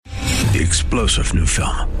The explosive new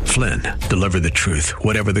film, Flynn, deliver the truth,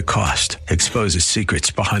 whatever the cost, exposes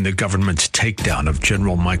secrets behind the government's takedown of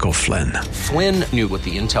General Michael Flynn. Flynn knew what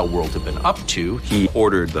the intel world had been up to. He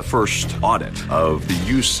ordered the first audit of the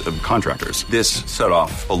use of contractors. This set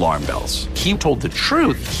off alarm bells. He told the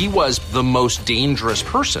truth. He was the most dangerous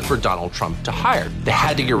person for Donald Trump to hire. They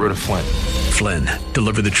had to get rid of Flynn. Flynn,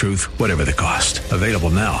 deliver the truth, whatever the cost. Available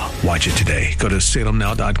now. Watch it today. Go to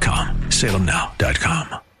salemnow.com.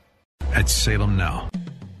 salemnow.com. At Salem Now.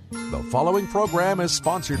 The following program is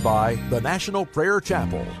sponsored by the National Prayer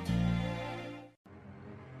Chapel.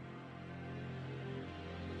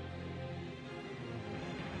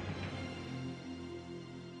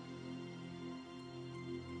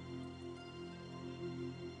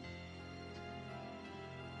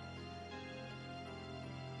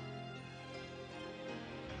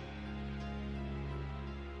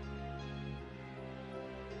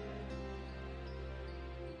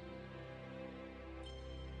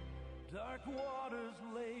 Dark waters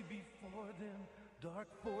lay before them, dark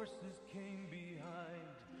forces came behind.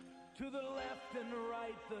 To the left and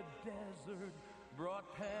right the desert brought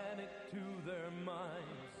panic to their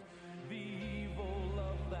minds. The evil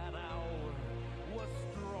of that hour was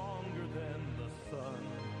stronger than the sun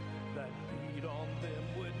that beat on them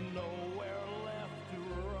with nowhere left to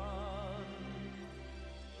run.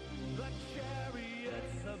 The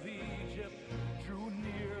chariots of Egypt drew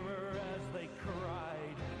nearer as they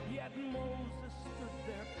cried. Yet Moses stood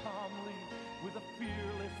there calmly with a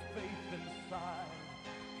fearless faith inside.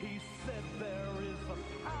 He said there is a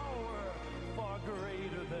power far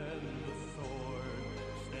greater than the sword.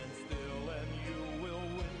 Stand still and you will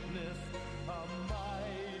witness a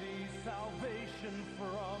mighty salvation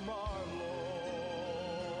from our Lord.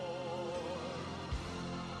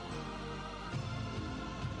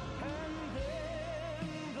 And then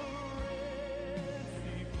the Red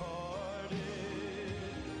Sea parted.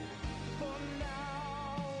 For now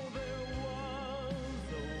there was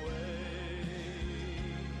a way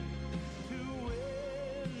to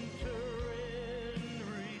enter in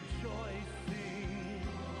rejoicing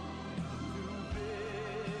to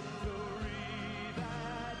victory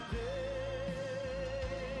that day.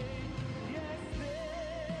 Yes,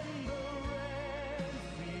 then the Red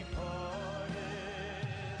Sea parted.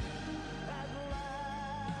 At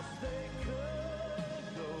last they could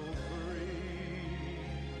go free.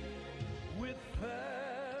 With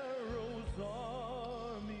Pharaoh's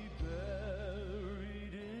army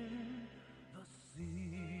buried in the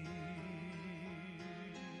sea.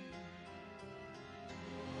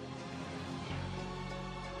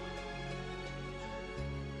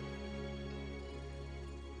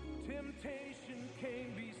 Temptation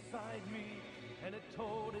came beside me, and it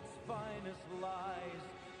told its finest lies,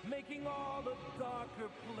 making all the darker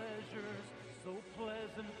pleasures so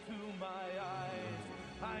pleasant to my eyes.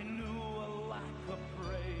 I knew a lack of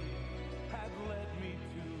praise had led me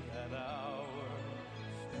to that hour,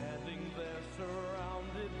 standing there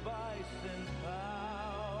surrounded by sin's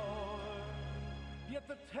power. Yet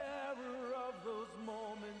the terror of those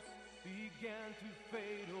moments began to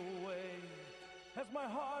fade away, as my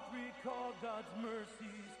heart recalled God's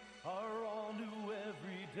mercies are all new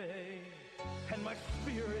every day. And my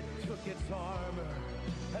spirit took its armor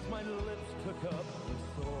as my lips took up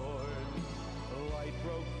the sword. The light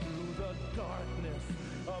broke through the darkness,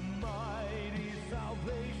 a mighty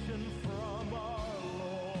salvation from our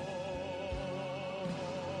Lord.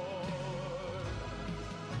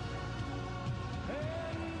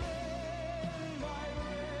 And then my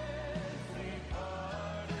Red Sea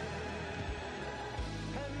parted,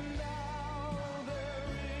 and now there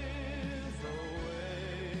is a way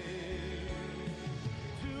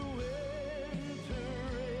to enter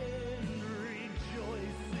in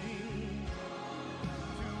rejoicing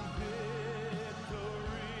to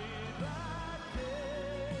victory that day.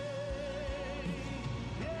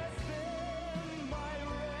 Yes, then my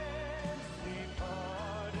Red Sea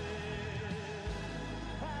parted.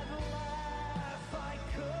 At last I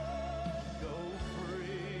could go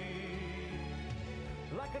free,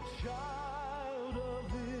 like a child of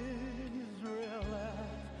Israel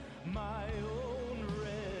at my own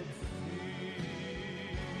Red Sea.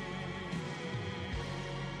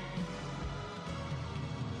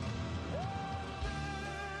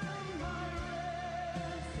 And my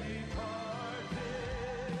Red Sea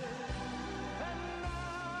parted, and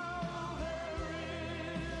now there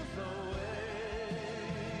is a way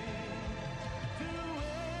to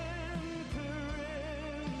enter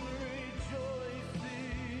in rejoicing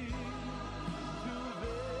to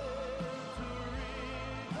victory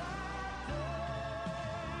that day.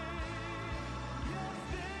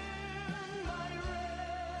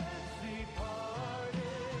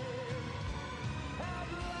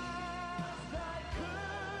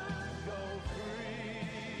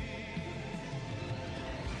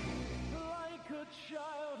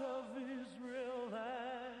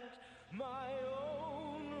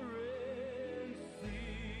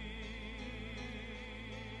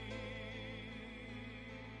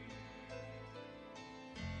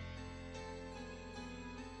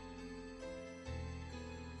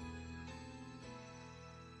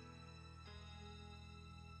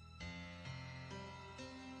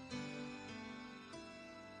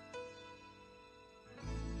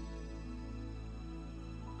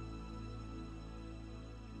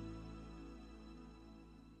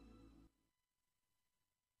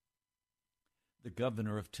 The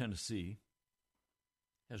governor of Tennessee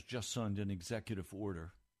has just signed an executive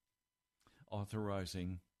order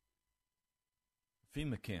authorizing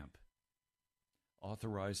FEMA camp,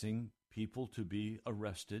 authorizing people to be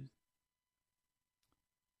arrested,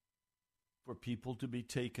 for people to be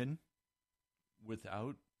taken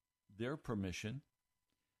without their permission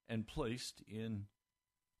and placed in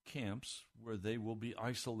camps where they will be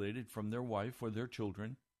isolated from their wife or their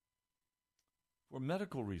children for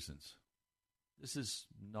medical reasons. This has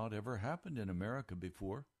not ever happened in America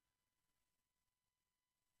before.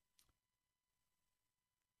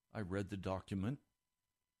 I read the document.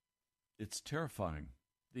 It's terrifying,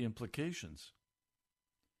 the implications.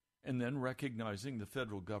 And then recognizing the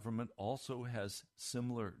federal government also has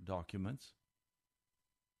similar documents.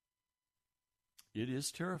 It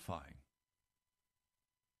is terrifying.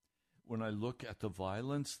 When I look at the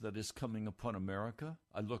violence that is coming upon America,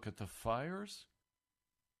 I look at the fires.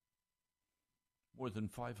 More than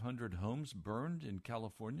 500 homes burned in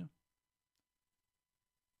California.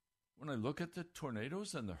 When I look at the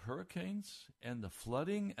tornadoes and the hurricanes and the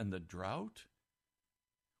flooding and the drought,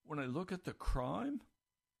 when I look at the crime,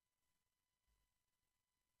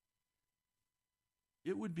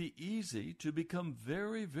 it would be easy to become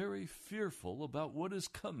very, very fearful about what is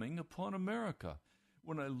coming upon America.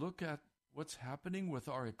 When I look at what's happening with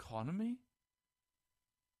our economy,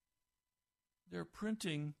 they're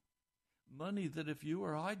printing money that if you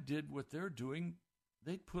or I did what they're doing,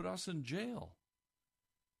 they'd put us in jail.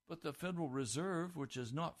 But the Federal Reserve, which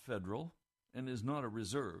is not federal and is not a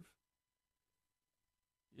reserve,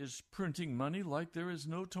 is printing money like there is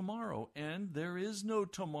no tomorrow. And there is no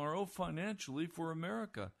tomorrow financially for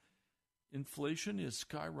America. Inflation is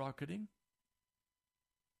skyrocketing.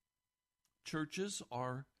 Churches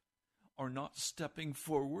are not stepping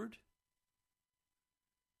forward.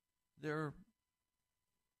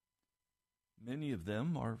 Many of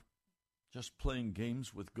them are just playing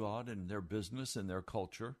games with God and their business and their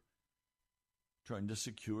culture, trying to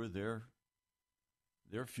secure their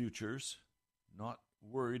futures, not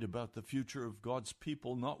worried about the future of God's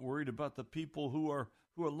people, not worried about the people who are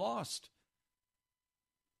lost.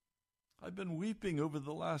 I've been weeping over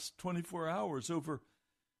the last 24 hours over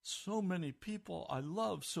so many people I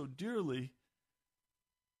love so dearly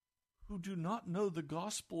who do not know the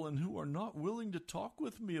gospel and who are not willing to talk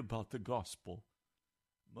with me about the gospel.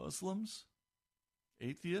 Muslims,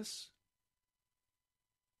 atheists.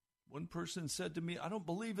 One person said to me, I don't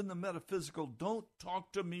believe in the metaphysical. Don't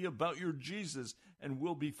talk to me about your Jesus and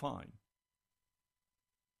we'll be fine.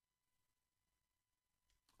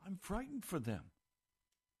 I'm frightened for them.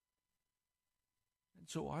 And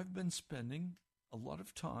so I've been spending a lot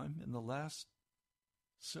of time in the last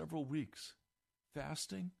several weeks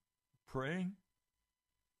fasting, praying,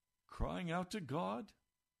 crying out to God.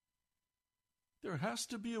 There has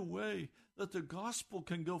to be a way that the gospel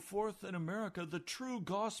can go forth in America, the true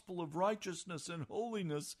gospel of righteousness and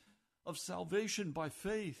holiness, of salvation by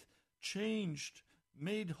faith, changed,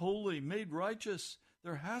 made holy, made righteous.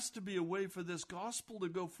 There has to be a way for this gospel to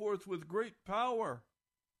go forth with great power.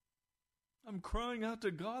 I'm crying out to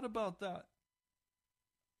God about that.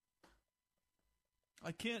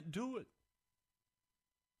 I can't do it.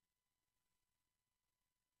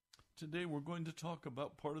 Today we're going to talk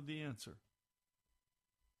about part of the answer.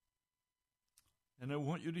 And I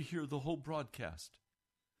want you to hear the whole broadcast.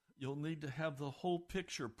 You'll need to have the whole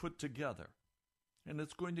picture put together. And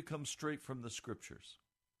it's going to come straight from the scriptures.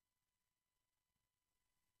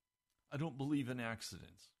 I don't believe in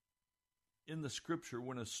accidents. In the scripture,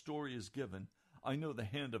 when a story is given, I know the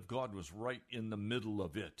hand of God was right in the middle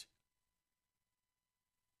of it.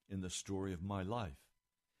 In the story of my life,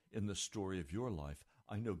 in the story of your life,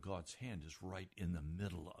 I know God's hand is right in the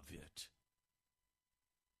middle of it.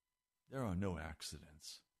 There are no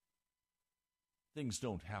accidents. Things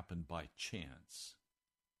don't happen by chance.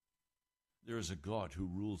 There is a God who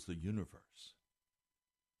rules the universe.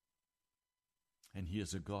 And he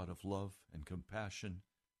is a God of love and compassion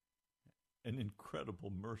and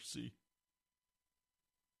incredible mercy.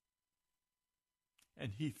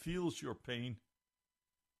 And he feels your pain.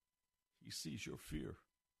 He sees your fear.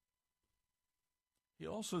 He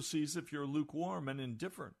also sees if you're lukewarm and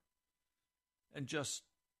indifferent and just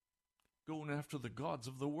going after the gods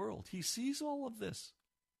of the world. He sees all of this.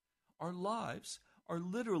 Our lives are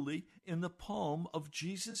literally in the palm of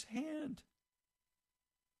Jesus' hand.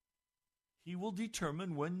 He will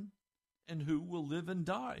determine when and who will live and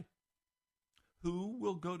die, who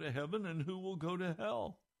will go to heaven and who will go to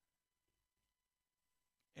hell.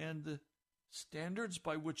 And the standards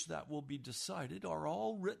by which that will be decided are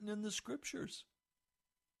all written in the scriptures.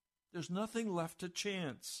 There's nothing left to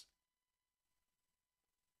chance.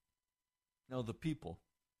 Now the people,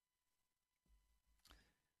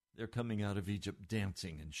 they're coming out of Egypt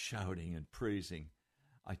dancing and shouting and praising.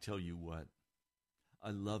 I tell you what, I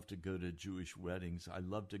love to go to Jewish weddings. I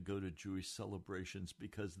love to go to Jewish celebrations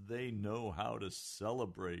because they know how to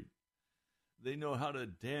celebrate. They know how to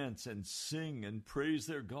dance and sing and praise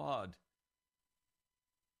their God.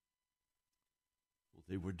 Well,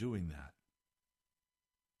 they were doing that.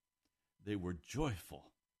 They were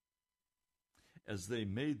joyful as they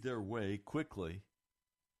made their way quickly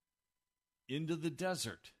into the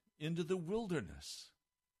desert, into the wilderness.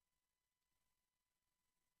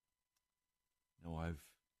 No,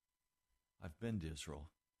 I've been to Israel.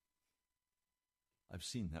 I've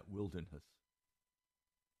seen that wilderness.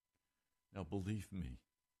 Now, believe me,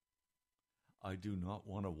 I do not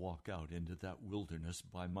want to walk out into that wilderness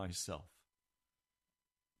by myself.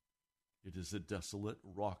 It is a desolate,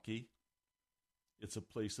 rocky. It's a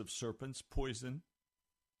place of serpents, poison,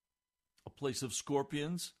 a place of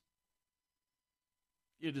scorpions.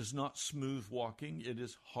 It is not smooth walking. It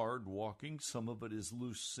is hard walking. Some of it is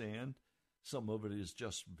loose sand. Some of it is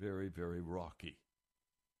just very, very rocky.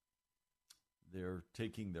 They're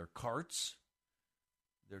taking their carts.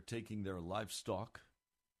 They're taking their livestock.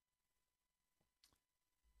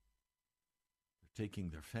 They're taking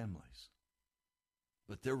their families.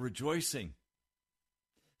 But they're rejoicing.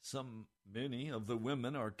 Many of the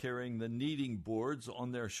women are carrying the kneading boards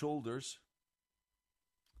on their shoulders.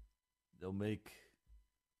 They'll make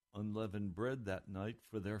unleavened bread that night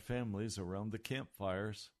for their families around the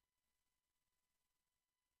campfires.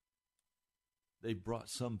 They brought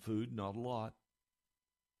some food, not a lot.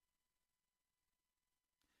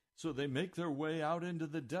 So they make their way out into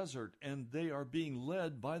the desert, and they are being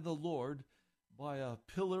led by the Lord by a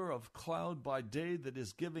pillar of cloud by day that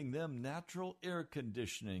is giving them natural air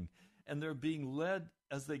conditioning. And they're being led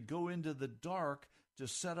as they go into the dark to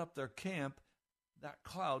set up their camp. That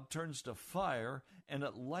cloud turns to fire, and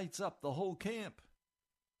it lights up the whole camp.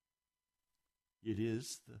 It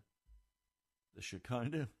is the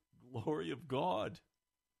Shekinah glory of God.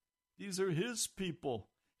 These are His people.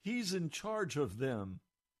 He's in charge of them.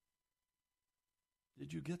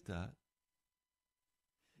 Did you get that?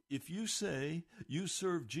 If you say you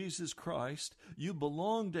serve Jesus Christ, you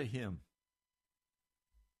belong to Him.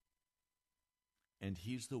 And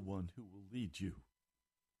He's the one who will lead you.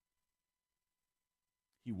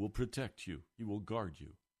 He will protect you. He will guard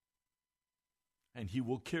you. And He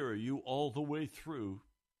will carry you all the way through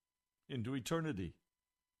into eternity.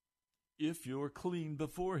 If you're clean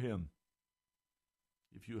before Him.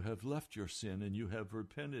 If you have left your sin and you have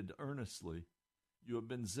repented earnestly, you have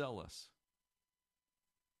been zealous,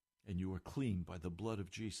 and you are clean by the blood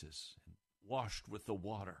of Jesus and washed with the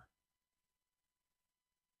water.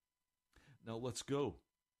 Now let's go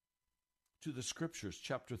to the Scriptures,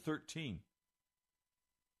 chapter 13.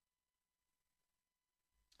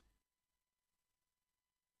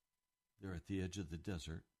 They're at the edge of the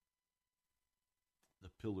desert. The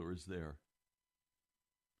pillar is there.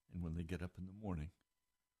 And when they get up in the morning,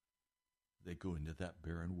 they go into that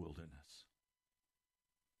barren wilderness.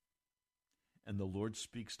 And the Lord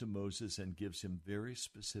speaks to Moses and gives him very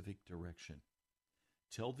specific direction.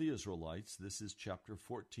 Tell the Israelites, this is chapter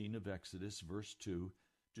 14 of Exodus, verse 2,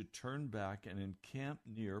 to turn back and encamp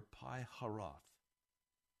near Pi-haroth.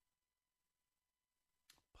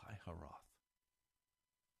 Pi-haroth.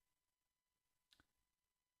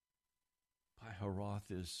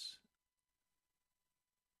 Pi-haroth is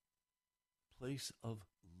place of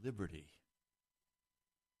liberty.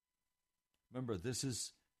 Remember, this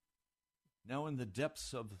is now in the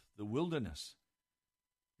depths of the wilderness,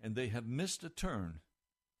 and they have missed a turn.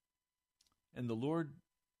 And the Lord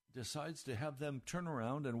decides to have them turn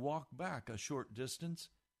around and walk back a short distance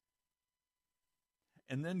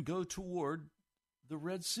and then go toward the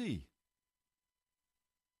Red Sea.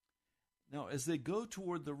 Now, as they go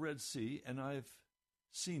toward the Red Sea, and I've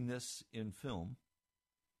seen this in film,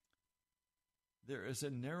 there is a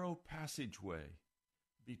narrow passageway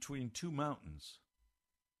between two mountains.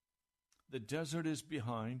 The desert is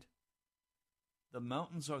behind, the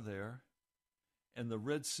mountains are there, and the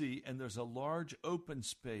Red Sea, and there's a large open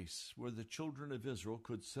space where the children of Israel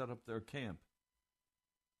could set up their camp.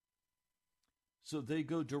 So they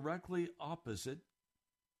go directly opposite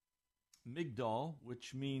Migdal,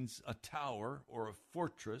 which means a tower or a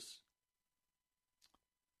fortress,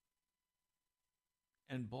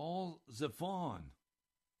 and Baal Zephon,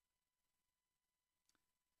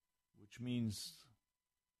 which means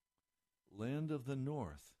land of the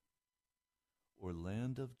north or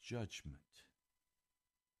land of judgment.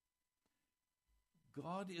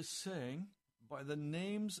 God is saying, by the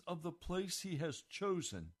names of the place He has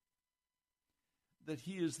chosen, that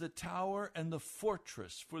he is the tower and the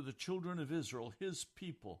fortress for the children of Israel, his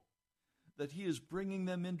people, that he is bringing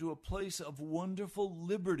them into a place of wonderful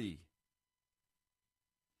liberty.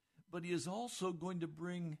 But he is also going to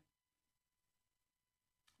bring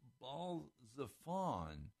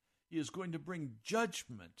Baal-Zephon. He is going to bring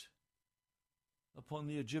judgment upon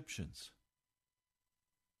the Egyptians.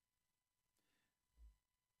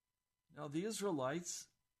 Now, the Israelites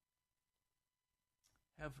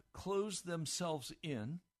have closed themselves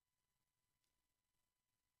in,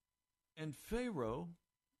 and Pharaoh,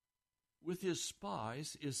 with his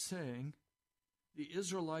spies, is saying the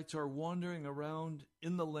Israelites are wandering around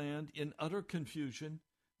in the land in utter confusion.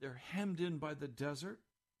 They're hemmed in by the desert.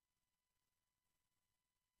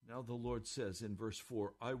 Now the Lord says in verse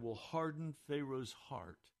 4, I will harden Pharaoh's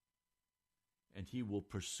heart, and he will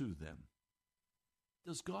pursue them.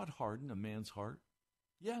 Does God harden a man's heart?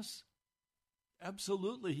 Yes,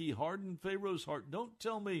 absolutely. He hardened Pharaoh's heart. Don't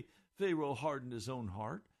tell me Pharaoh hardened his own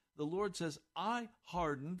heart. The Lord says, I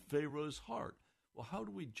hardened Pharaoh's heart. Well, how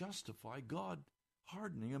do we justify God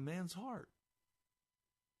hardening a man's heart?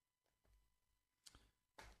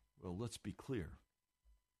 Well, let's be clear.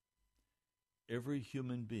 Every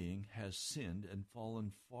human being has sinned and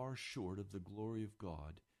fallen far short of the glory of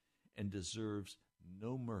God and deserves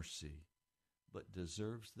no mercy, but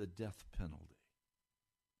deserves the death penalty.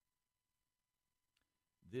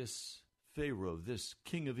 This Pharaoh, this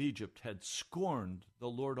king of Egypt, had scorned the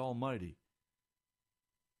Lord Almighty,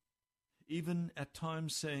 even at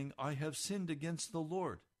times saying, I have sinned against the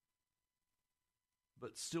Lord,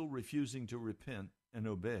 but still refusing to repent and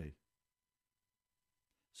obey.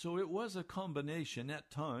 So it was a combination at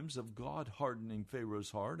times of God hardening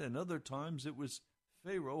Pharaoh's heart, and other times it was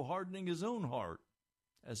Pharaoh hardening his own heart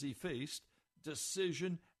as he faced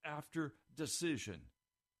decision after decision.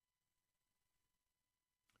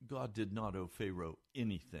 God did not owe Pharaoh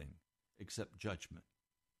anything except judgment.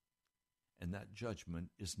 And that judgment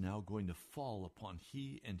is now going to fall upon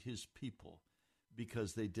he and his people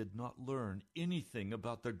because they did not learn anything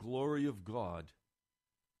about the glory of God.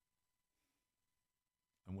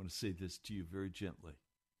 I want to say this to you very gently.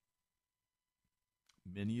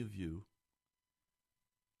 Many of you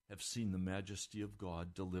have seen the majesty of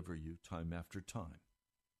God deliver you time after time.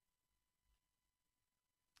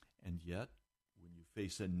 And yet, when you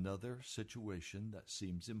face another situation that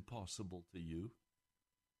seems impossible to you,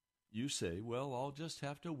 you say, well, I'll just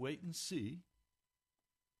have to wait and see.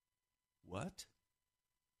 What?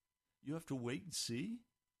 You have to wait and see?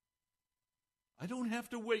 I don't have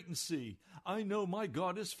to wait and see. I know my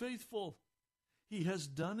God is faithful. He has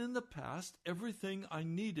done in the past everything I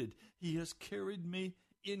needed. He has carried me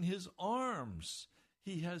in his arms.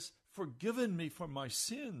 He has forgiven me for my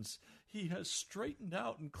sins. He has straightened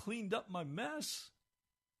out and cleaned up my mess.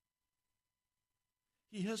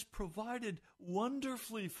 He has provided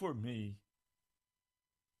wonderfully for me.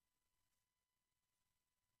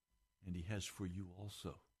 And he has for you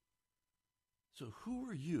also. So who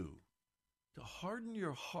are you to harden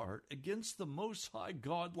your heart against the Most High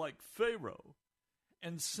God like Pharaoh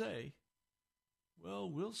and say,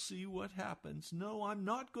 well, we'll see what happens? No, I'm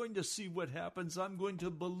not going to see what happens. I'm going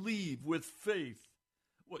to believe with faith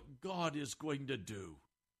what God is going to do.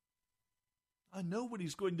 I know what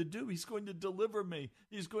he's going to do. He's going to deliver me.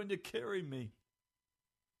 He's going to carry me.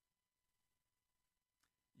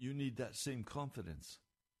 You need that same confidence.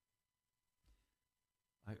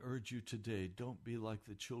 I urge you today, don't be like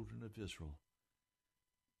the children of Israel.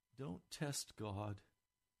 Don't test God.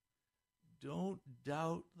 Don't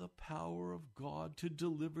doubt the power of God to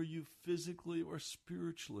deliver you physically or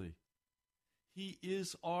spiritually. He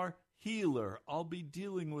is our healer. I'll be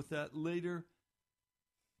dealing with that later,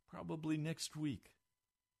 probably next week.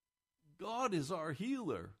 God is our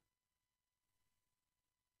healer.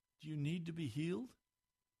 Do you need to be healed?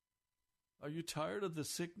 Are you tired of the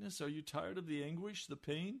sickness? Are you tired of the anguish, the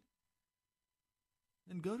pain?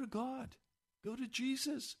 Then go to God. Go to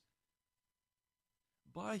Jesus.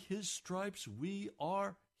 By his stripes we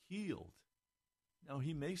are healed. Now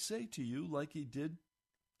he may say to you, like he did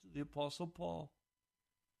to the Apostle Paul,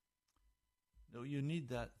 no, you need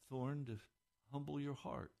that thorn to humble your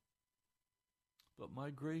heart. But my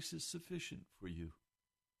grace is sufficient for you.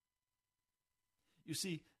 You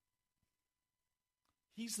see,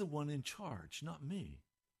 he's the one in charge, not me.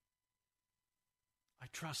 I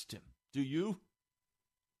trust him. Do you?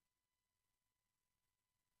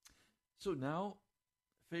 So now,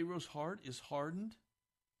 Pharaoh's heart is hardened.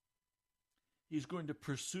 He's going to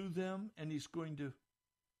pursue them, and he's going to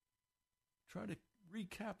try to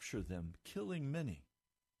recapture them, killing many.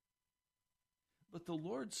 But the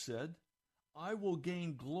Lord said, I will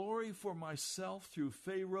gain glory for myself through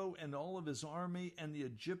Pharaoh and all of his army, and the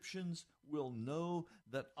Egyptians will know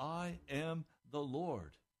that I am the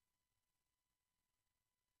Lord.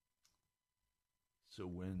 So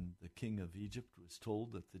when the king of Egypt was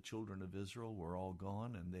told that the children of Israel were all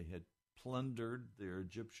gone and they had plundered their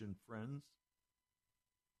Egyptian friends,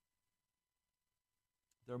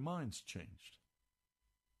 their minds changed.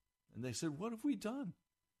 And they said, "What have we done?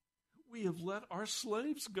 We have let our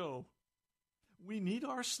slaves go. We need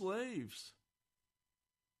our slaves."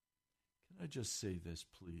 Can I just say this,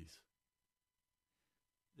 please?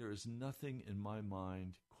 There is nothing in my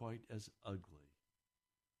mind quite as ugly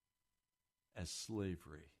as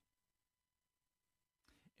slavery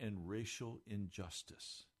and racial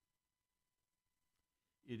injustice.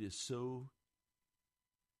 It is so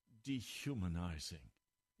dehumanizing.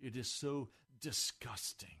 It is so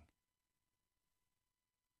disgusting.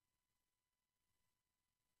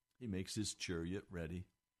 He makes his chariot ready.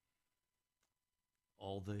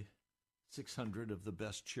 All the 600 of the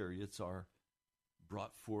best chariots are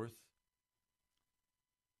brought forth.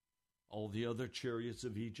 All the other chariots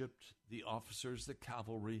of Egypt, the officers, the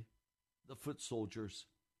cavalry, the foot soldiers.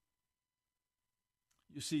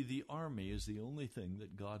 You see, the army is the only thing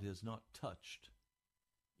that God has not touched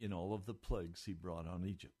in all of the plagues he brought on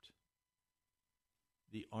Egypt.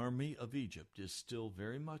 The army of Egypt is still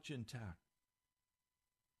very much intact.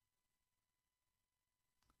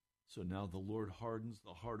 So now the Lord hardens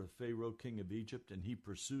the heart of Pharaoh, king of Egypt, and he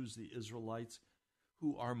pursues the Israelites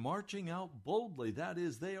who are marching out boldly. That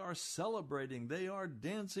is, they are celebrating. They are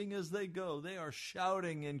dancing as they go. They are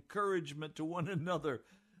shouting encouragement to one another.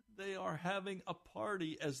 They are having a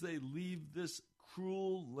party as they leave this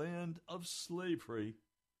cruel land of slavery.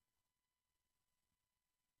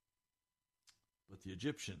 But the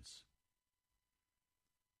Egyptians,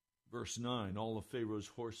 verse 9, all of Pharaoh's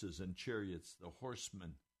horses and chariots, the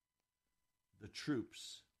horsemen, the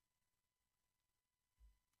troops,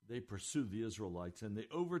 they pursue the Israelites, and they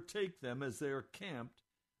overtake them as they are camped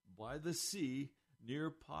by the sea near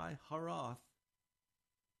Pi-haroth,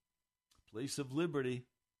 place of liberty,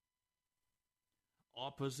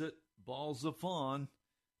 opposite Baal-zephon,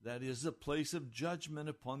 that is a place of judgment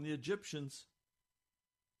upon the Egyptians.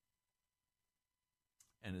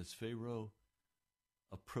 And as Pharaoh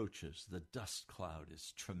approaches, the dust cloud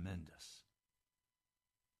is tremendous.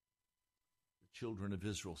 The children of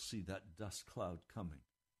Israel see that dust cloud coming.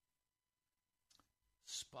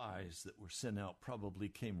 Spies that were sent out probably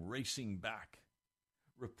came racing back,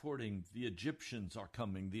 reporting, "The Egyptians are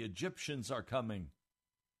coming, the Egyptians are coming."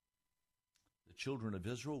 The children of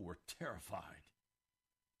Israel were terrified.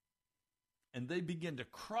 And they began to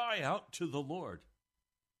cry out to the Lord.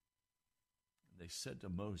 They said to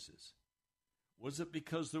Moses, "Was it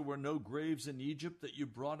because there were no graves in Egypt that you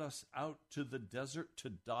brought us out to the desert to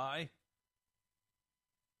die?"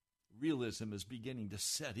 Realism is beginning to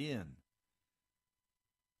set in.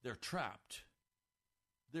 They're trapped.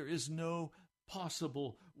 There is no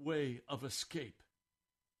possible way of escape.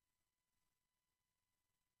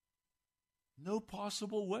 No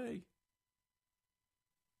possible way.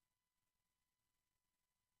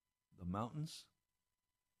 The mountains,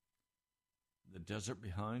 the desert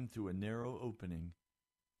behind, through a narrow opening,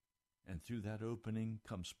 and through that opening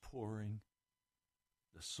comes pouring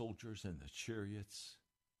the soldiers and the chariots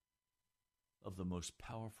of the most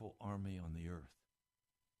powerful army on the earth.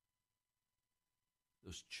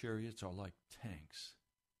 Those chariots are like tanks.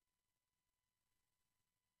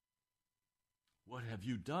 "What have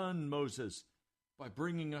you done, Moses, by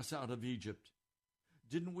bringing us out of Egypt?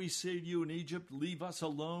 Didn't we say to you in Egypt, 'Leave us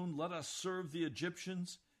alone, let us serve the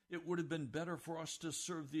Egyptians'? It would have been better for us to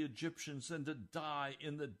serve the Egyptians than to die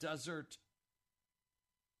in the desert."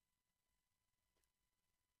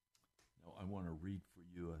 Now, I want to read for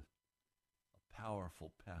you a powerful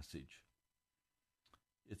passage.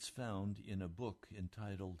 It's found in a book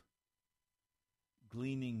entitled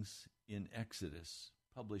Gleanings in Exodus,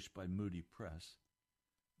 published by Moody Press.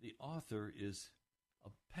 The author is a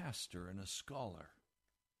pastor and a scholar,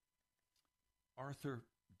 Arthur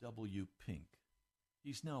W. Pink.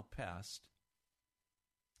 He's now passed,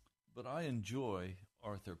 but I enjoy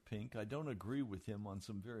Arthur Pink. I don't agree with him on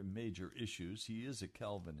some very major issues. He is a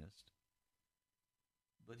Calvinist,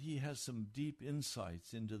 but he has some deep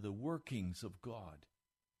insights into the workings of God.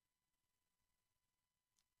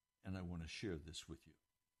 And I want to share this with you.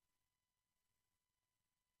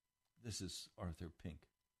 This is Arthur Pink.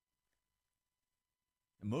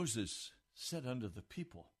 "And Moses said unto the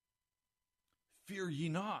people, Fear ye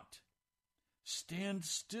not, stand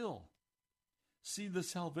still. See the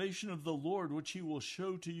salvation of the Lord, which he will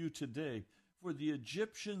show to you today. For the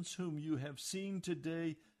Egyptians whom you have seen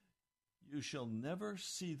today, you shall never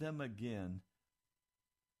see them again,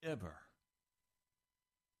 ever.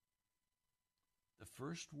 The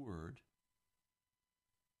first word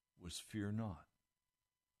was fear not.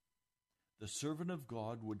 The servant of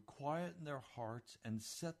God would quieten their hearts and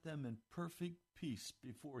set them in perfect peace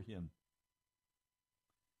before him.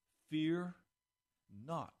 Fear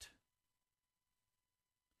not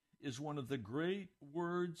is one of the great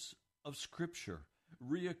words of Scripture,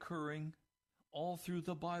 reoccurring all through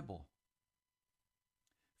the Bible.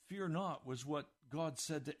 Fear not was what God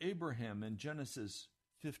said to Abraham in Genesis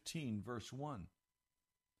 15, verse 1.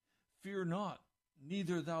 Fear not,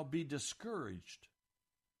 neither thou be discouraged,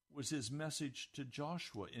 was his message to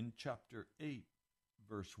Joshua in chapter 8,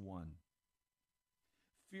 verse 1.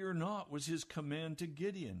 Fear not was his command to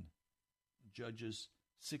Gideon, Judges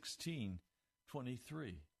 16:23.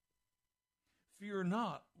 Fear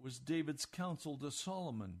not was David's counsel to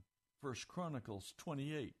Solomon, 1 Chronicles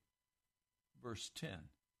 28, verse 10.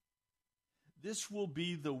 This will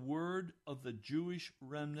be the word of the Jewish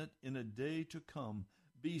remnant in a day to come.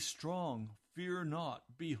 Be strong, fear not.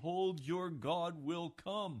 Behold, your God will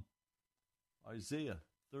come. Isaiah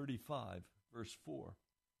 35, verse 4.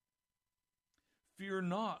 Fear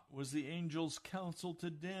not was the angel's counsel to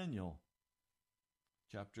Daniel,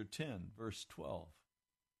 chapter 10, verse 12.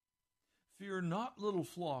 Fear not, little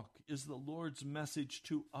flock, is the Lord's message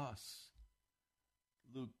to us,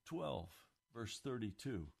 Luke 12, verse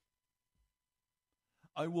 32.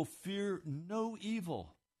 I will fear no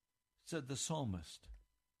evil, said the psalmist,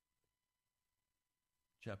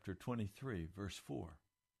 chapter 23, verse 4.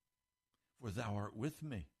 For thou art with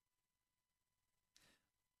me.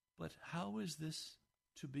 But how is this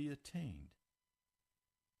to be attained?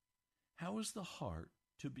 How is the heart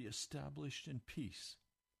to be established in peace?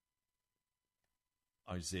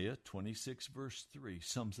 Isaiah 26, verse 3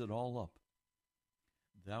 sums it all up.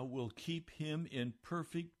 Thou wilt keep him in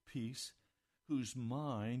perfect peace, whose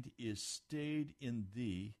mind is stayed in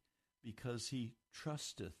thee, because he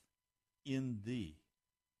trusteth in thee.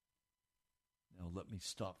 Now let me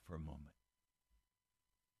stop for a moment.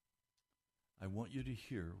 I want you to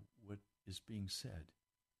hear what is being said.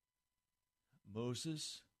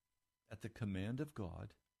 Moses, at the command of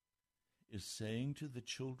God, is saying to the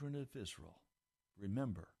children of Israel,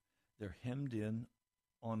 remember, they're hemmed in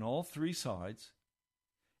on all three sides,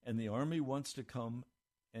 and the army wants to come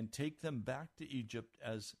and take them back to Egypt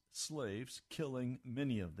as slaves, killing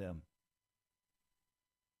many of them.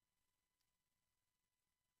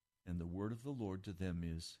 And the word of the Lord to them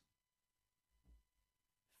is,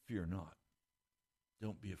 fear not.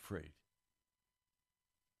 Don't be afraid.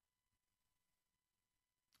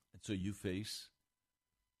 And so you face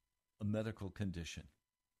a medical condition.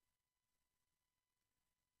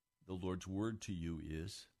 The Lord's word to you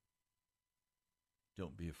is,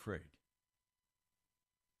 don't be afraid.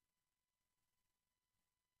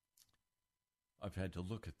 I've had to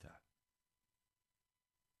look at that.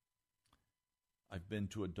 I've been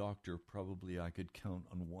to a doctor, probably I could count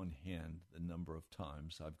on one hand the number of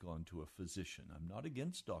times I've gone to a physician. I'm not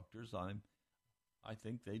against doctors. I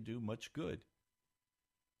think they do much good.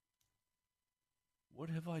 What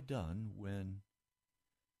have I done when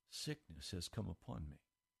sickness has come upon me?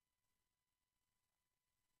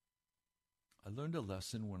 I learned a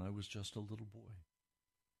lesson when I was just a little boy.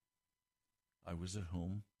 I was at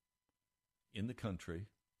home in the country,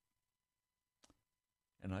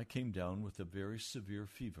 and I came down with a very severe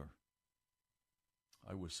fever.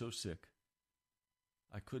 I was so sick,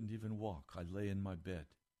 I couldn't even walk. I lay in my bed,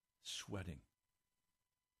 sweating.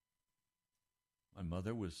 My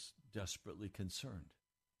mother was desperately concerned.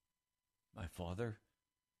 My father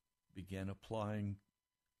began applying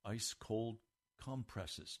ice-cold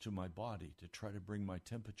compresses to my body to try to bring my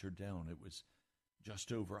temperature down. It was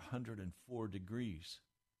just over 104 degrees.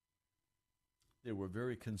 They were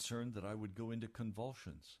very concerned that I would go into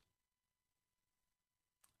convulsions.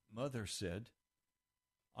 Mother said,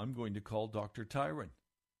 I'm going to call Dr. Tyron,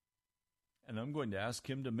 and I'm going to ask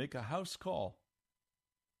him to make a house call.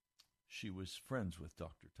 She was friends with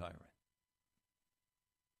Dr. Tyron.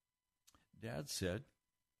 Dad said,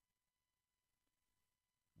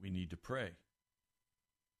 we need to pray.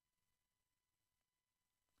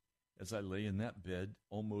 As I lay in that bed,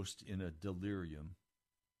 almost in a delirium,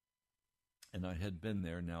 and I had been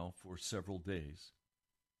there now for several days,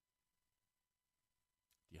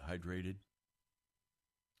 dehydrated,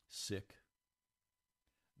 sick,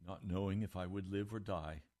 not knowing if I would live or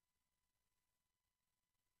die,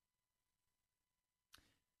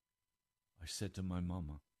 I said to my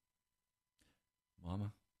mama,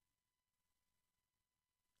 Mama,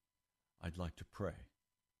 I'd like to pray.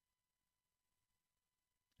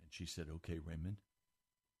 And she said, okay, Raymond.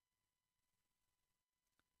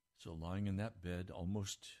 So lying in that bed,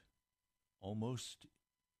 almost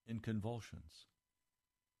in convulsions,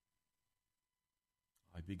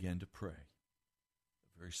 I began to pray.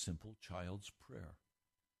 A very simple child's prayer.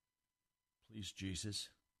 Please, Jesus,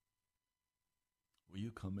 will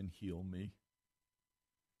you come and heal me?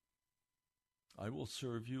 I will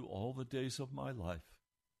serve you all the days of my life.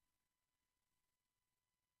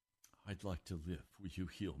 I'd like to live. Will you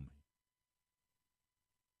heal me?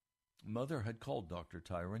 Mother had called Dr.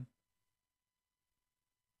 Tyron.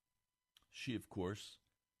 She, of course,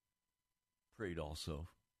 prayed also,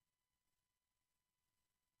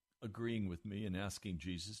 agreeing with me and asking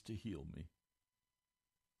Jesus to heal me.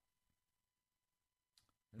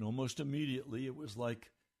 And almost immediately, it was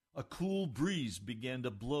like a cool breeze began to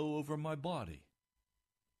blow over my body.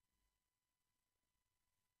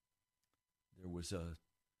 There was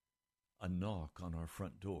a knock on our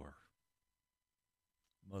front door.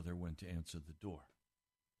 Mother went to answer the door.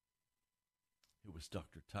 It was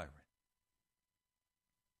Dr. Tyron.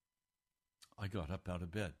 I got up out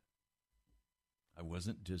of bed. I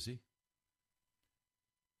wasn't dizzy.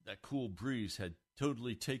 That cool breeze had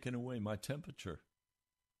totally taken away my temperature.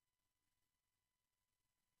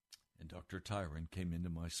 And Dr. Tyron came into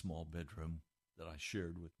my small bedroom that I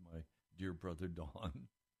shared with my dear brother Don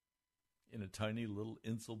in a tiny little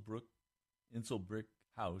Insel brick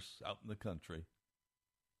house out in the country.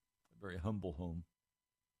 A very humble home.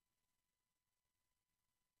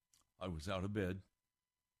 I was out of bed.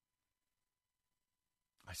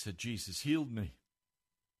 I said, Jesus healed me.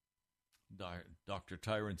 Dr.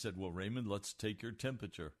 Tyron said, well, Raymond, let's take your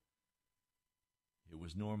temperature. It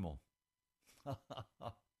was normal.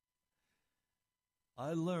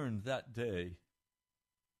 I learned that day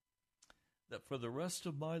that for the rest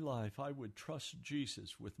of my life, I would trust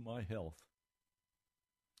Jesus with my health.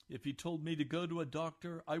 If he told me to go to a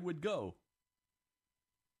doctor, I would go.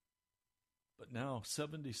 But now,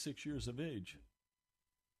 76 years of age,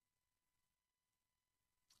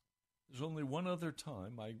 there's only one other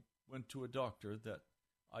time I went to a doctor that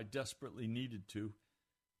I desperately needed to.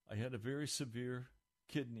 I had a very severe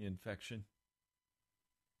kidney infection,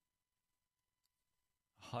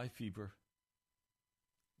 high fever,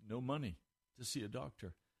 no money to see a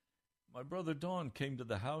doctor. My brother Don came to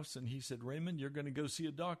the house and he said, Raymond, you're going to go see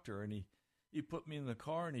a doctor. And he put me in the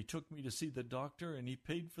car and he took me to see the doctor and he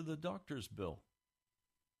paid for the doctor's bill.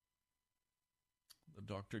 The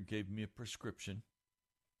doctor gave me a prescription.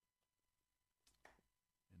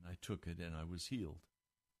 I took it and I was healed.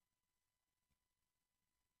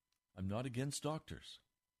 I'm not against doctors.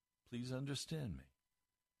 Please understand me.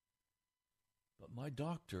 But my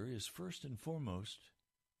doctor is first and foremost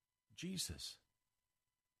Jesus.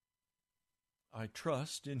 I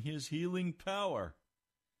trust in his healing power.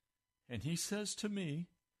 And he says to me,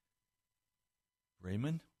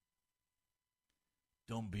 Raymond,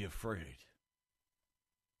 don't be afraid.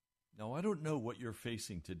 Now, I don't know what you're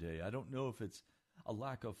facing today. I don't know if it's a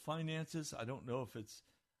lack of finances. I don't know if it's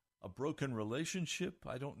a broken relationship.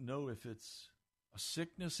 I don't know if it's a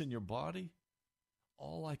sickness in your body.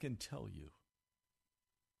 All I can tell you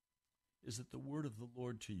is that the word of the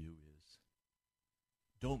Lord to you is,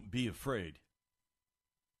 don't be afraid.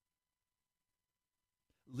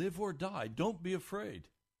 Live or die, don't be afraid.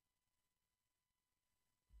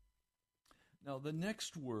 Now, the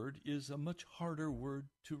next word is a much harder word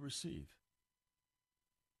to receive.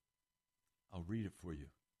 I'll read it for you.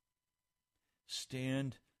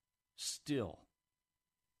 Stand still.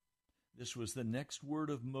 This was the next word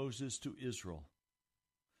of Moses to Israel.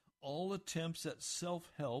 All attempts at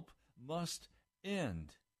self-help must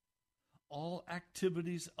end. All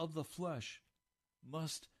activities of the flesh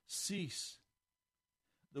must cease.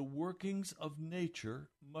 The workings of nature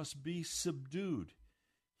must be subdued.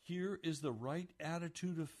 Here is the right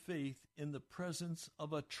attitude of faith in the presence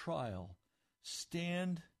of a trial.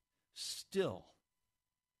 Stand still.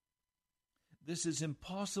 This is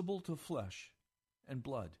impossible to flesh and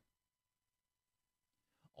blood.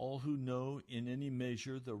 All who know in any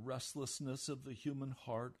measure the restlessness of the human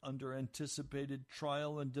heart under anticipated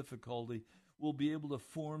trial and difficulty will be able to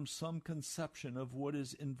form some conception of what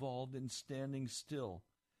is involved in standing still.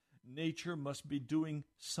 Nature must be doing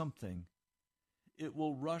something. It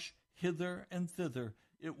will rush hither and thither.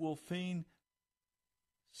 It will feign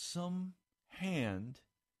some hand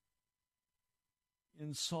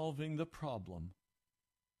in solving the problem.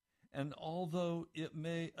 And although it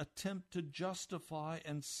may attempt to justify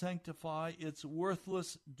and sanctify its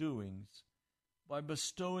worthless doings by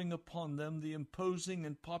bestowing upon them the imposing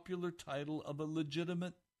and popular title of a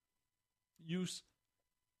legitimate use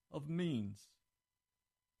of means.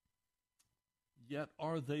 Yet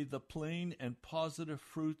are they the plain and positive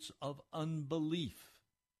fruits of unbelief,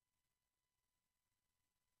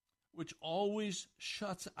 which always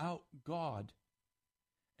shuts out God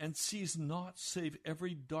and sees naught save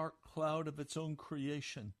every dark cloud of its own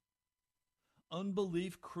creation.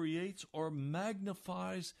 Unbelief creates or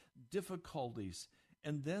magnifies difficulties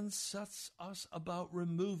and then sets us about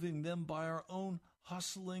removing them by our own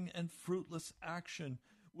hustling and fruitless action,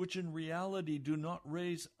 which in reality do not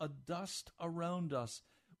raise a dust around us,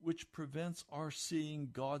 which prevents our seeing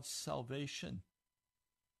God's salvation.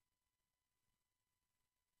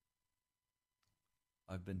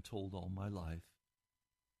 I've been told all my life,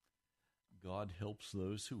 God helps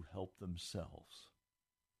those who help themselves.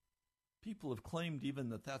 People have claimed even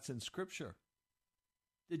that that's in Scripture.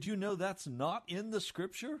 Did you know that's not in the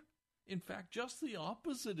Scripture? In fact, just the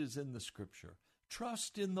opposite is in the Scripture.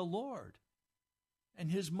 Trust in the Lord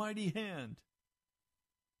and His mighty hand.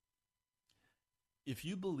 If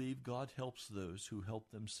you believe God helps those who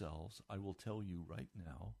help themselves, I will tell you right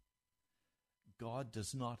now, God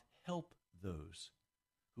does not help those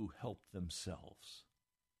who help themselves.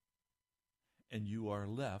 And you are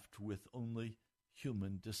left with only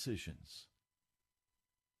human decisions.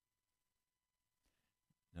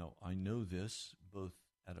 Now, I know this both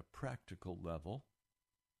at a practical level.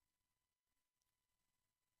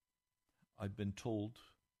 I've been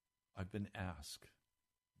asked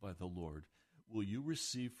by the Lord, will you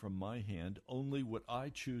receive from my hand only what I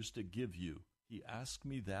choose to give you? He asked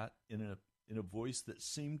me that in a voice that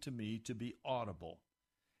seemed to me to be audible.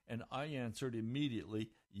 And I answered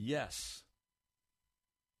immediately, yes.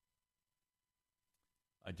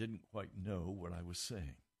 I didn't quite know what I was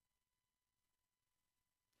saying.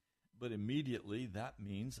 But immediately that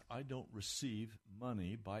means I don't receive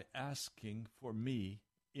money by asking for me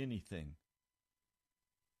anything.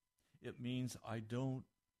 It means I don't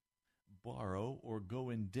borrow or go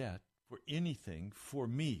in debt for anything for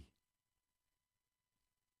me.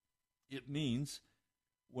 It means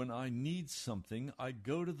when I need something, I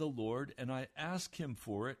go to the Lord and I ask Him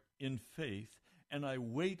for it in faith, and I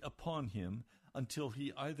wait upon Him until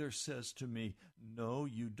He either says to me, no,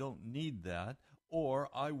 you don't need that, or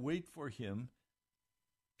I wait for Him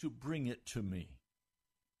to bring it to me.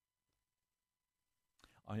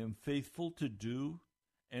 I am faithful to do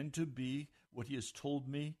and to be what He has told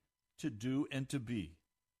me to do and to be.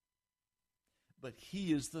 But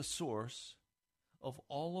He is the source of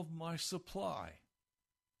all of my supply.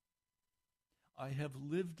 I have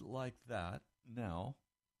lived like that now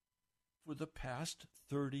for the past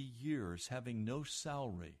 30 years, having no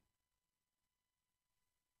salary,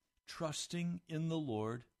 trusting in the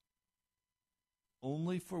Lord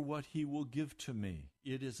only for what He will give to me.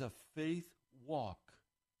 It is a faith walk.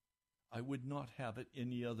 I would not have it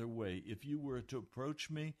any other way. If you were to approach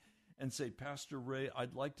me and say, Pastor Ray,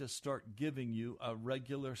 I'd like to start giving you a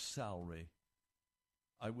regular salary,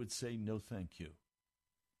 I would say, no, thank you.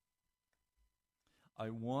 I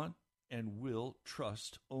want and will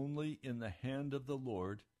trust only in the hand of the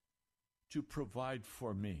Lord to provide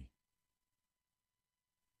for me.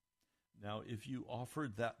 Now, if you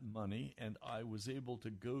offered that money and I was able to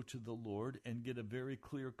go to the Lord and get a very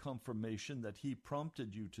clear confirmation that He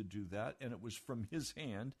prompted you to do that and it was from His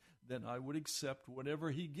hand, then I would accept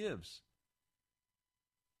whatever He gives.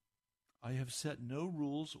 I have set no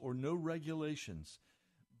rules or no regulations,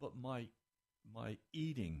 but my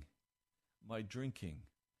eating, my drinking,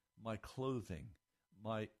 my clothing,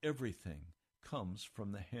 my everything comes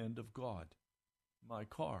from the hand of God. My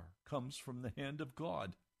car comes from the hand of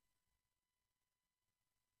God.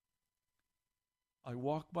 I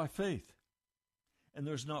walk by faith. And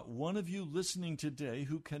there's not one of you listening today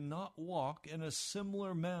who cannot walk in a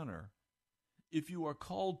similar manner if you are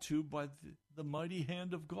called to by the mighty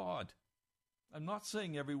hand of God. I'm not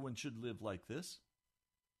saying everyone should live like this.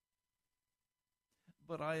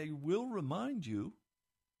 But I will remind you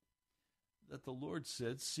that the Lord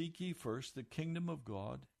said, seek ye first the kingdom of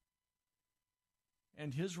God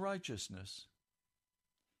and His righteousness,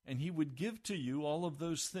 and He would give to you all of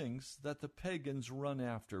those things that the pagans run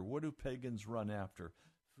after. What do pagans run after?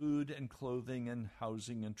 Food and clothing and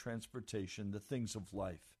housing and transportation, the things of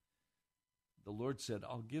life. The Lord said,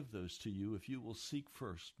 I'll give those to you if you will seek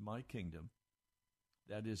first my kingdom.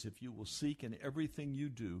 That is, if you will seek in everything you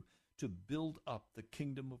do to build up the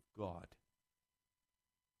kingdom of God,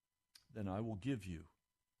 then I will give you.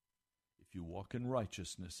 If you walk in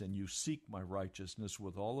righteousness and you seek my righteousness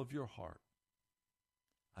with all of your heart,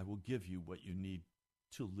 I will give you what you need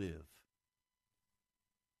to live.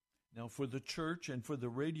 Now, for the church and for the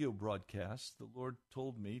radio broadcast, the Lord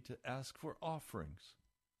told me to ask for offerings.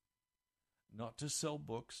 Not to sell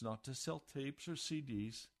books, not to sell tapes or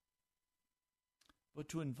CDs, but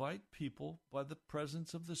to invite people by the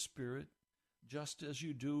presence of the Spirit, just as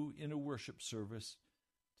you do in a worship service,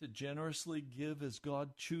 to generously give as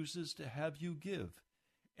God chooses to have you give.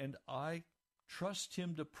 And I trust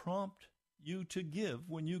Him to prompt you to give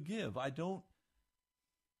when you give. I don't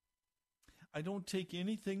take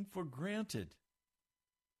anything for granted.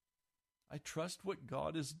 I trust what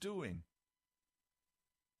God is doing.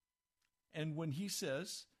 And when He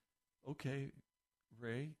says, okay,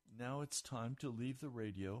 Ray, now it's time to leave the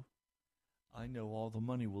radio, I know all the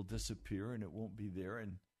money will disappear and it won't be there,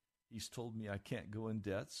 and He's told me I can't go in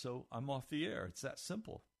debt, so I'm off the air. It's that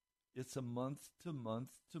simple. It's a month-to-month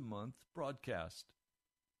broadcast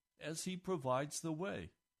as He provides the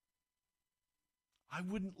way. I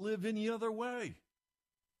wouldn't live any other way.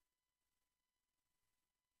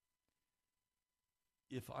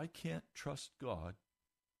 If I can't trust God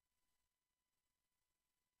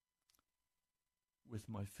with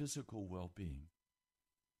my physical well-being,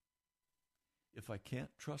 if I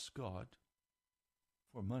can't trust God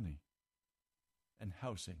for money and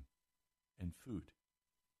housing and food,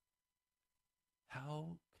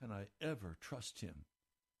 how can I ever trust Him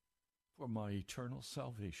for my eternal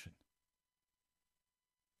salvation?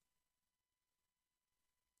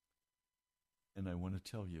 And I want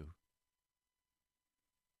to tell you,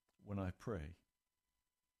 when I pray,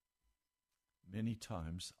 many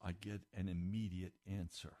times I get an immediate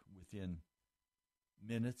answer within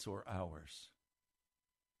minutes or hours.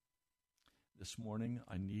 This morning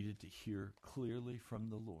I needed to hear clearly from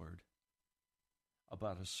the Lord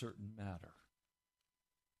about a certain matter.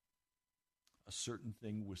 A certain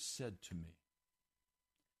thing was said to me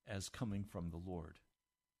as coming from the Lord.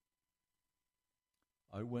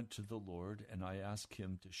 I went to the Lord and I asked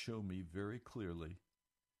Him to show me very clearly,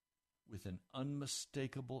 with an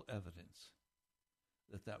unmistakable evidence,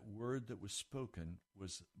 that that word that was spoken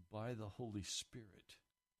was by the Holy Spirit,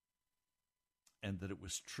 and that it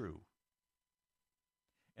was true,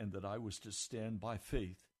 and that I was to stand by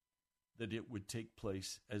faith that it would take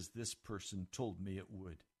place as this person told me it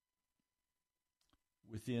would.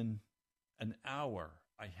 Within an hour,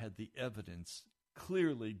 I had the evidence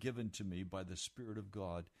clearly given to me by the Spirit of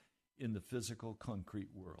God in the physical, concrete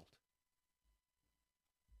world.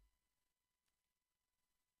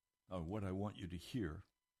 Now, what I want you to hear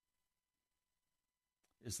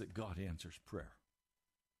is that God answers prayer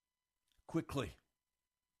quickly.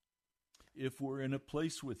 If we're in a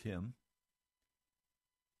place with Him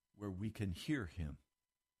where we can hear Him,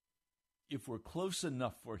 if we're close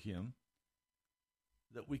enough for Him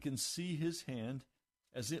that we can see His hand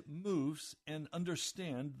as it moves and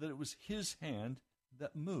understand that it was His hand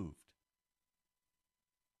that moved.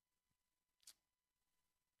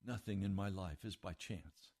 Nothing in my life is by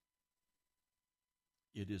chance.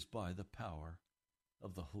 It is by the power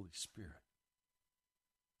of the Holy Spirit.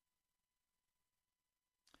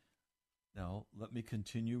 Now, let me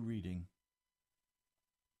continue reading.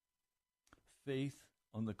 Faith,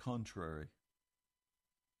 on the contrary.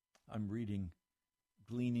 I'm reading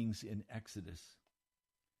Gleanings in Exodus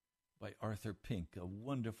by Arthur Pink, a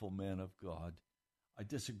wonderful man of God. I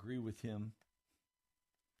disagree with him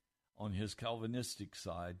on his Calvinistic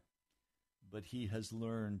side, but he has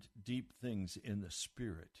learned deep things in the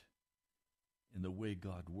Spirit, in the way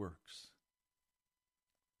God works.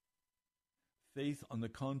 Faith, on the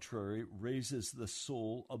contrary, raises the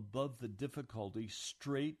soul above the difficulty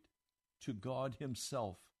straight to God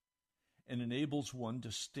Himself and enables one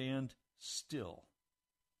to stand still.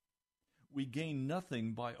 We gain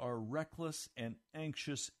nothing by our reckless and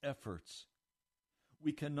anxious efforts.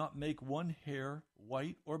 We cannot make one hair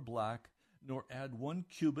white or black, nor add one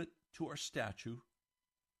cubit to our stature.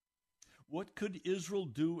 What could Israel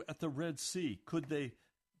do at the Red Sea? Could they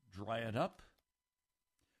dry it up?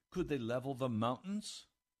 Could they level the mountains?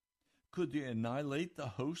 Could they annihilate the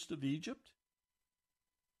host of Egypt?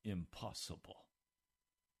 Impossible.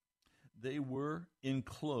 They were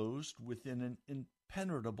enclosed within an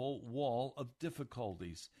impenetrable wall of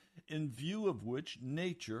difficulties, in view of which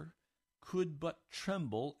nature could but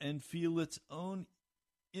tremble and feel its own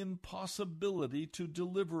impossibility to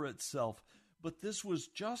deliver itself. But this was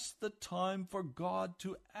just the time for God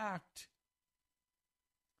to act.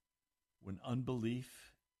 When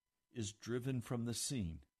unbelief is driven from the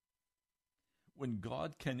scene, when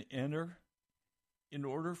God can enter in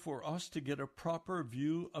order for us to get a proper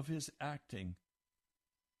view of His acting,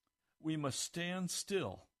 we must stand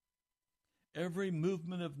still. Every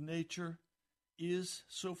movement of nature is,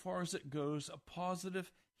 so far as it goes, a positive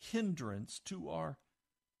hindrance to our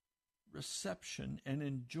reception and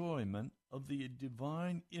enjoyment of the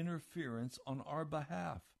divine interference on our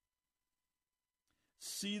behalf.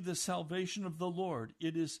 See the salvation of the Lord.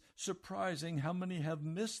 It is surprising how many have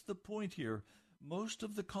missed the point here. Most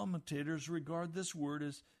of the commentators regard this word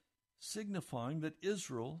as signifying that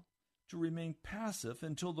Israel to remain passive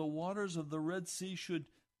until the waters of the Red Sea should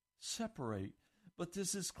separate. But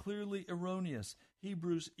this is clearly erroneous.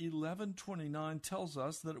 Hebrews 11:29 tells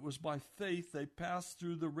us that it was by faith they passed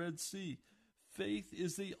through the Red Sea. Faith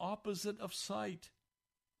is the opposite of sight.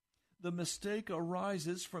 The mistake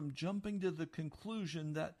arises from jumping to the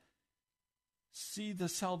conclusion that see the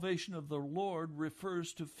salvation of the Lord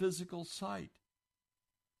refers to physical sight.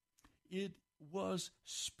 It was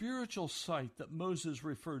spiritual sight that Moses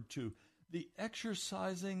referred to, the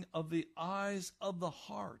exercising of the eyes of the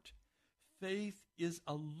heart. Faith is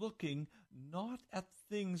a looking not at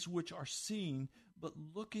things which are seen, but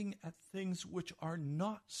looking at things which are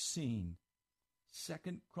not seen.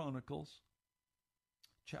 2 Chronicles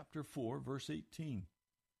chapter 4, verse 18.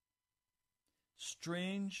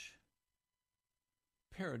 Strange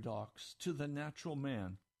paradox to the natural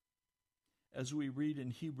man. As we read in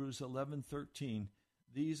Hebrews 11:13,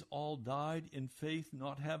 these all died in faith,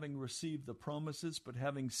 not having received the promises, but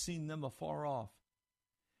having seen them afar off.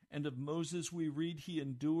 And of Moses we read, he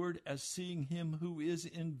endured as seeing him who is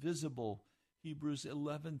invisible. Hebrews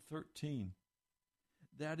 11:13.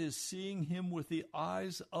 That is, seeing him with the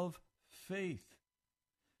eyes of faith.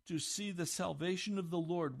 To see the salvation of the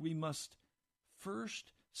Lord, we must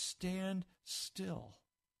first stand still.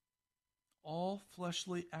 All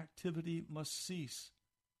fleshly activity must cease.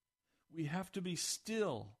 We have to be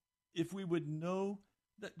still if we would know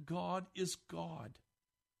that God is God.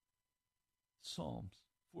 Psalms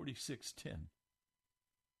 46:10.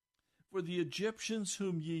 For the Egyptians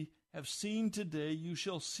whom ye have seen today, you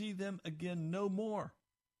shall see them again no more.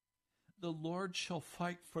 The Lord shall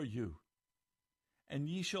fight for you, and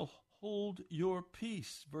ye shall hold your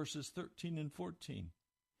peace. Verses 13 and 14.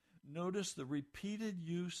 Notice the repeated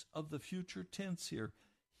use of the future tense here.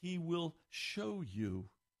 He will show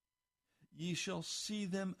you. Ye shall see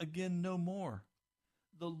them again no more.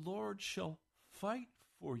 The Lord shall fight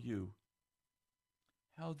for you.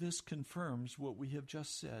 How this confirms what we have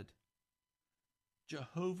just said.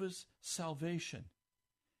 Jehovah's salvation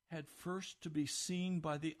had first to be seen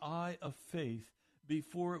by the eye of faith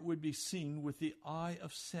before it would be seen with the eye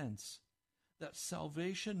of sense. That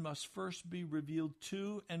salvation must first be revealed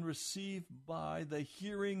to and received by the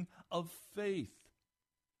hearing of faith,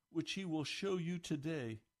 which he will show you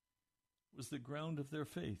today was the ground of their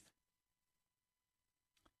faith.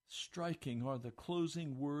 Striking are the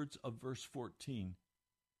closing words of verse 14.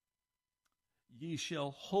 Ye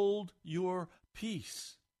shall hold your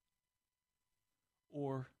peace,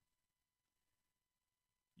 or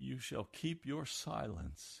you shall keep your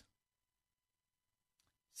silence.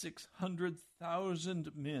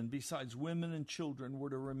 600,000 men, besides women and children, were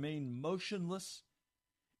to remain motionless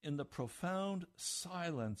in the profound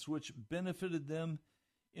silence which benefited them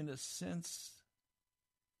in a sense,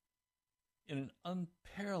 in an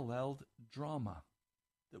unparalleled drama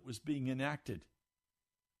that was being enacted,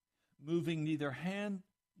 moving neither hand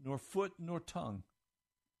nor foot nor tongue.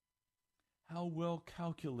 How well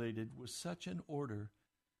calculated was such an order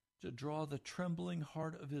to draw the trembling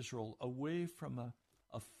heart of Israel away from a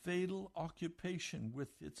fatal occupation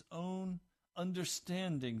with its own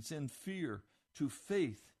understandings and fear to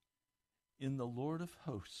faith in the Lord of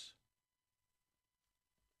hosts.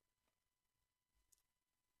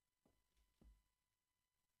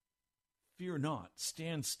 Fear not,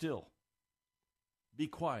 stand still, be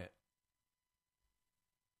quiet,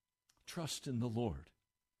 trust in the Lord.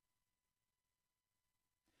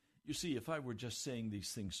 You see, if I were just saying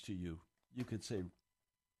these things to you, you could say,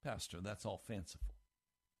 Pastor, that's all fanciful.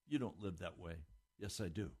 You don't live that way. Yes, I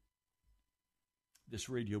do. This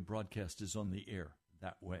radio broadcast is on the air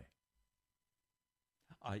that way.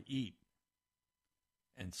 I eat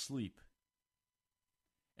and sleep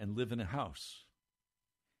and live in a house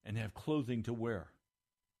and have clothing to wear,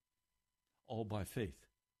 all by faith.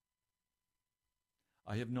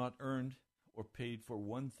 I have not earned or paid for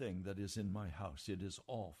one thing that is in my house. It is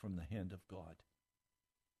all from the hand of God.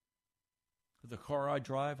 The car I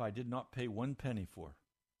drive, I did not pay 1 penny for.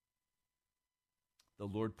 The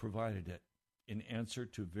Lord provided it in answer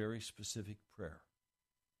to very specific prayer.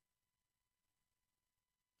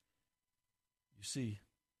 You see,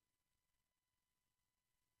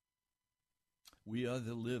 we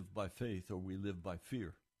either live by faith or we live by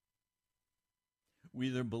fear. We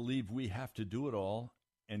either believe we have to do it all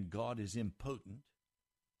and God is impotent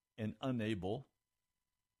and unable,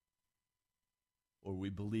 or we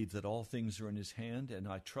believe that all things are in his hand, and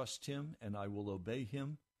I trust him, and I will obey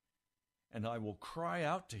him, and I will cry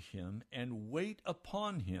out to him and wait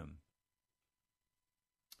upon him.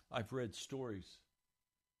 I've read stories.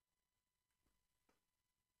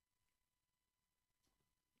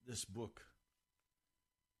 This book,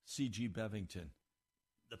 C.G. Bevington,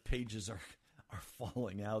 the pages are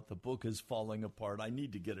falling out. The book is falling apart. I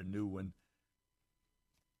need to get a new one.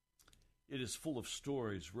 It is full of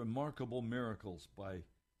stories, remarkable miracles by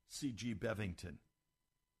C.G. Bevington,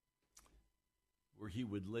 where he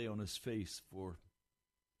would lay on his face for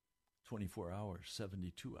 24 hours,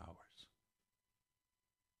 72 hours,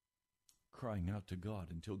 crying out to God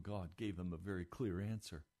until God gave him a very clear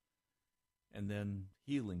answer. And then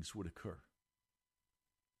healings would occur.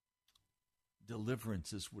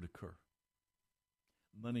 Deliverances would occur.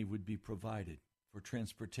 Money would be provided for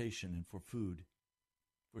transportation and for food,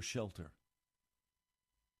 for shelter.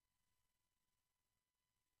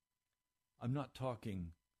 I'm not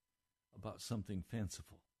talking about something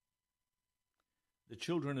fanciful. The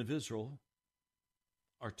children of Israel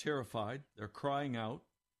are terrified. They're crying out.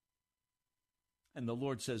 And the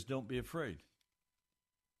Lord says, don't be afraid.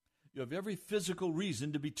 You have every physical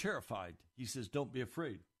reason to be terrified. He says, don't be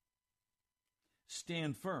afraid.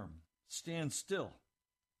 Stand firm. Stand still.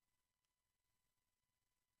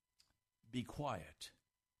 Be quiet.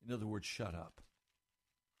 In other words, shut up.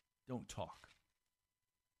 Don't talk.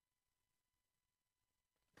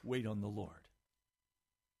 Wait on the Lord.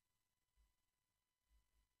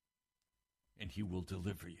 And he will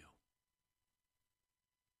deliver you.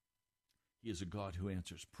 He is a God who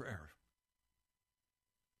answers prayer.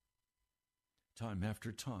 Time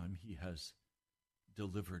after time, he has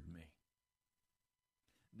delivered me.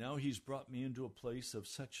 Now he's brought me into a place of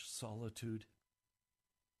such solitude.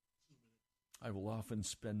 I will often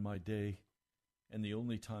spend my day, and the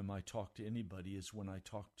only time I talk to anybody is when I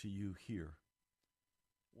talk to you here.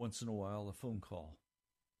 Once in a while, a phone call.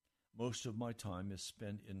 Most of my time is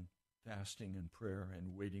spent in fasting and prayer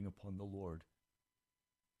and waiting upon the Lord.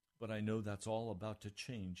 But I know that's all about to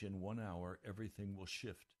change. In 1 hour, everything will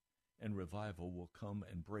shift, and revival will come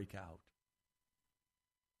and break out.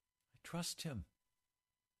 I trust him.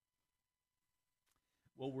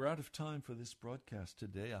 Well, we're out of time for this broadcast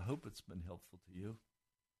today. I hope it's been helpful to you.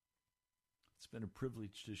 It's been a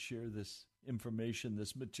privilege to share this information,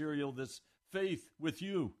 this material, this faith with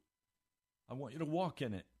you. I want you to walk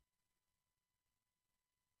in it.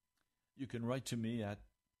 You can write to me at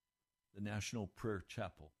the National Prayer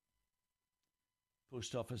Chapel,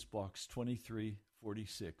 Post Office Box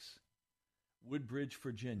 2346, Woodbridge,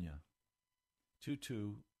 Virginia,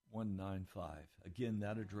 22195. Again,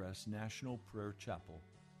 that address, National Prayer Chapel,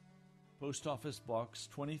 Post Office Box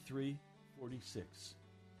 2346,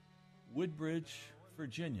 Woodbridge,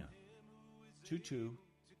 Virginia,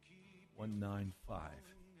 22195.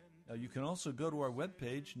 Now, you can also go to our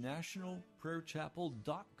webpage,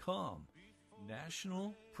 nationalprayerchapel.com.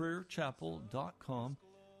 nationalprayerchapel.com.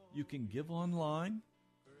 You can give online,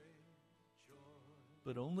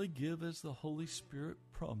 but only give as the Holy Spirit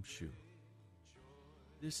prompts you.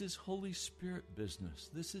 This is Holy Spirit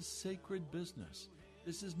business. This is sacred business.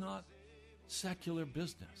 This is not secular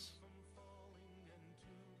business.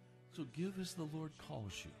 So give as the Lord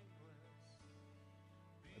calls you.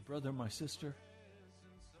 My brother, my sister,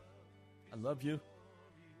 I love you.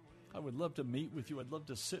 I would love to meet with you. I'd love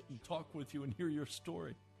to sit and talk with you and hear your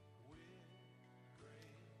story.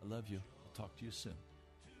 I love you. I'll talk to you soon.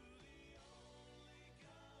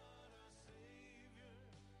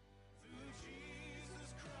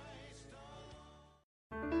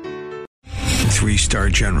 Three-star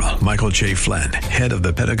General Michael J. Flynn, head of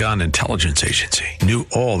the Pentagon Intelligence Agency, knew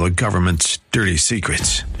all the government's dirty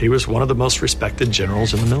secrets. He was one of the most respected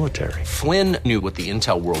generals in the military. Flynn knew what the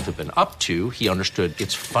intel world had been up to. He understood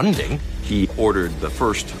its funding. He ordered the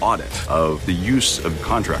first audit of the use of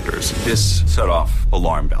contractors. This set off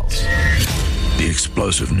alarm bells. The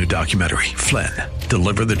explosive new documentary, Flynn,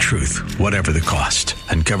 Deliver the Truth, Whatever the Cost,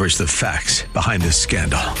 uncovers the facts behind this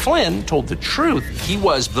scandal. Flynn told the truth. He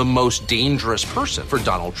was the most dangerous person for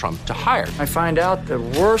Donald Trump to hire. I find out the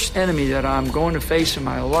worst enemy that I'm going to face in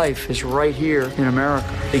my life is right here in America.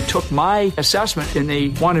 They took my assessment and they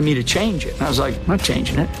wanted me to change it. And I was like, I'm not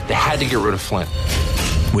changing it. They had to get rid of Flynn.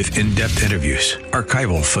 With in-depth interviews,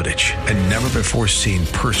 archival footage, and never-before-seen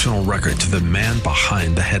personal records of the man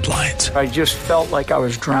behind the headlines. I just felt like I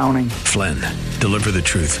was drowning. Flynn, Deliver the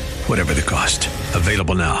Truth, Whatever the Cost.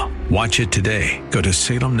 Available now. Watch it today. Go to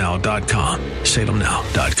salemnow.com.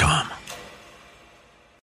 salemnow.com.